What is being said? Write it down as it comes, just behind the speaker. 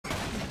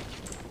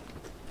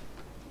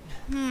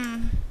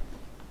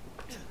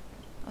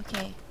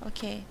Okay,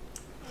 okay.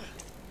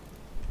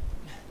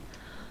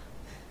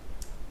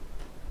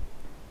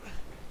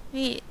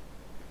 Wait.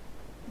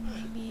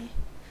 Maybe.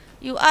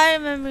 You are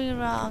remembering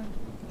wrong.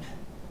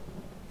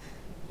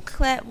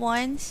 Clap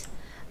once.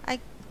 I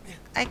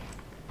I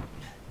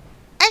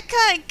I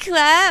can't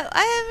clap.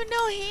 I have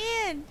no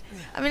hand.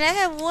 I mean I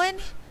have one.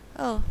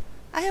 Oh,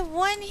 I have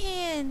one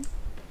hand.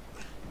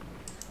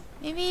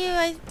 Maybe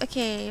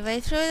if I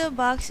throw the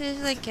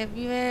boxes like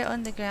everywhere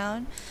on the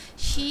ground,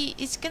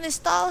 it's gonna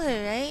stall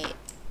her, right?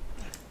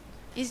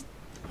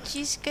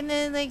 She's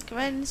gonna like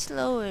run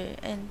slower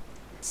and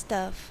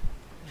stuff.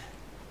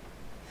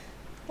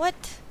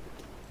 What?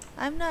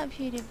 I'm not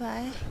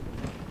PewDiePie.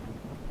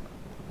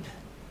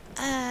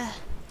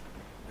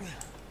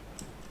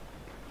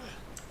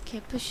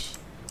 Okay, push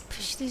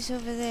this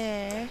over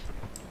there.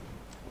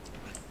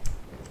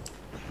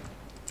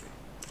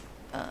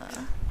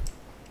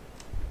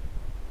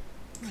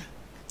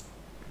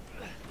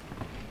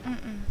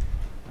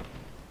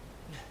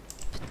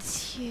 Put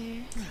this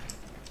here.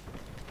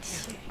 Put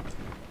this here.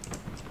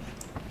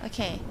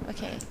 Okay,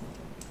 okay.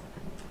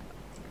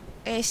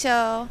 Okay,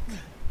 so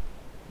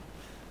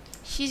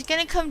she's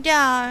gonna come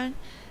down,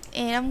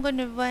 and I'm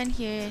gonna run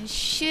here and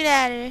shoot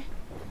at her.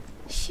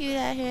 Shoot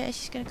at her, and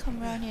she's gonna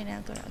come around here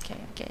now. Okay,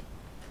 okay.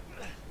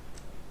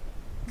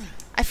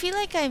 I feel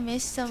like I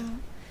missed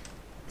some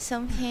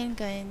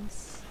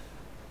handguns.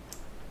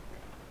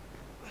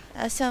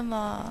 I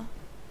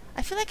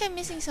feel like I'm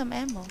missing some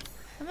ammo.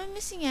 Am I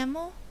missing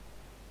ammo?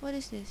 What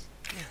is this?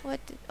 What?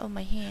 Oh,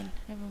 my hand.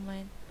 Never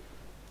mind.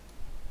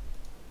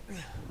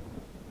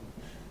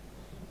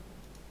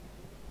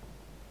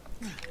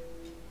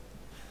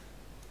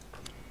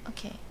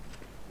 Okay.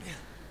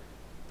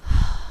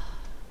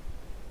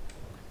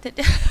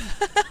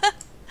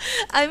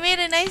 I made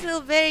a nice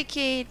little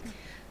barricade.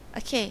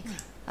 Okay,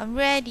 I'm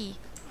ready.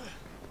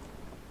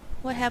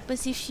 What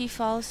happens if she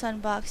falls on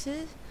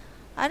boxes?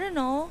 I don't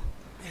know.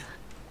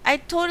 I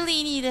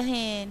totally need a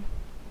hand.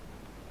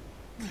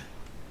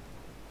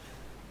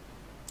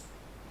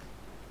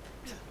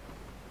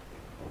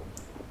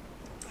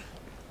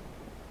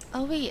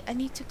 Oh wait, I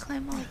need to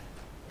climb up.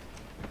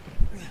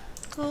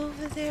 Go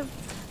over there.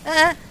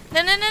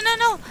 No, no, no, no,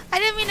 no. I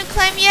didn't mean to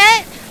climb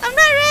yet. I'm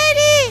not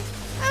ready.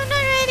 I'm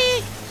not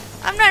ready.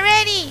 I'm not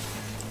ready.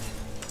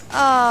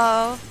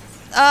 Oh.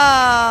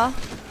 Oh.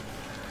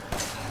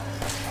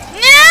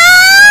 No!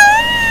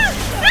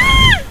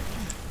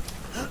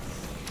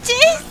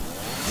 Jeez.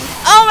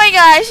 Oh my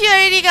gosh, she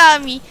already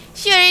got me.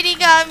 She already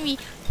got me.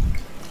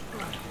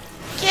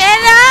 Get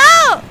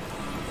out!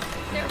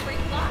 They're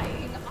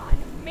relying on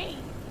me.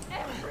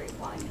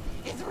 Everyone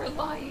is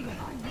relying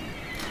on me.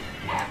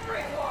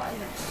 Everyone.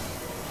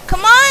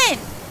 Come on!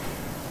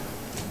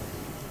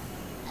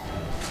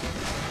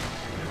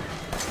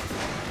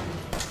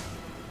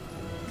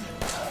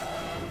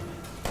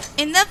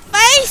 In the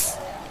face!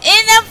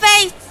 In the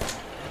face!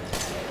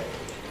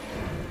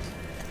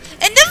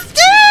 In the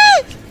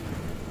face!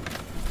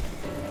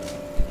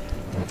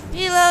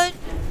 Reload.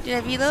 Did I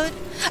reload?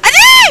 I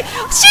did!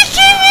 She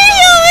came in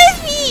here with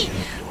me!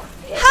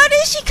 How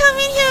did she come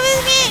in here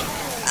with me?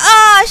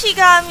 Oh, she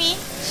got me.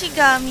 She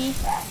got me.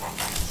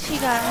 She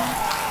got me.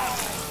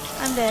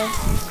 I'm dead.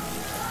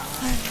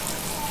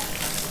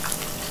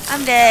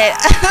 I'm dead.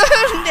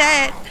 I'm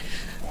dead.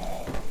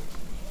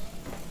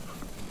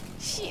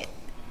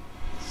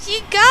 She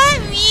got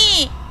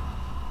me.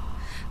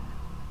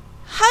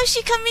 How'd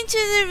she come into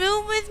the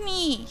room with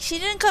me? She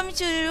didn't come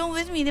into the room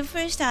with me the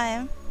first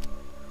time.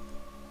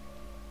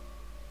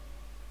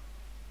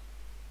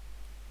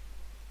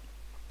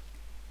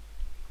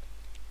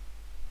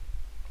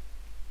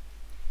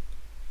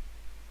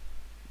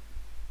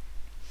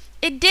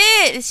 It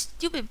did.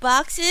 Stupid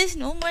boxes.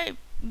 No more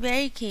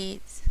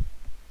barricades.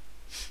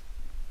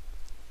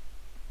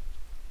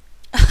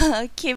 Okay.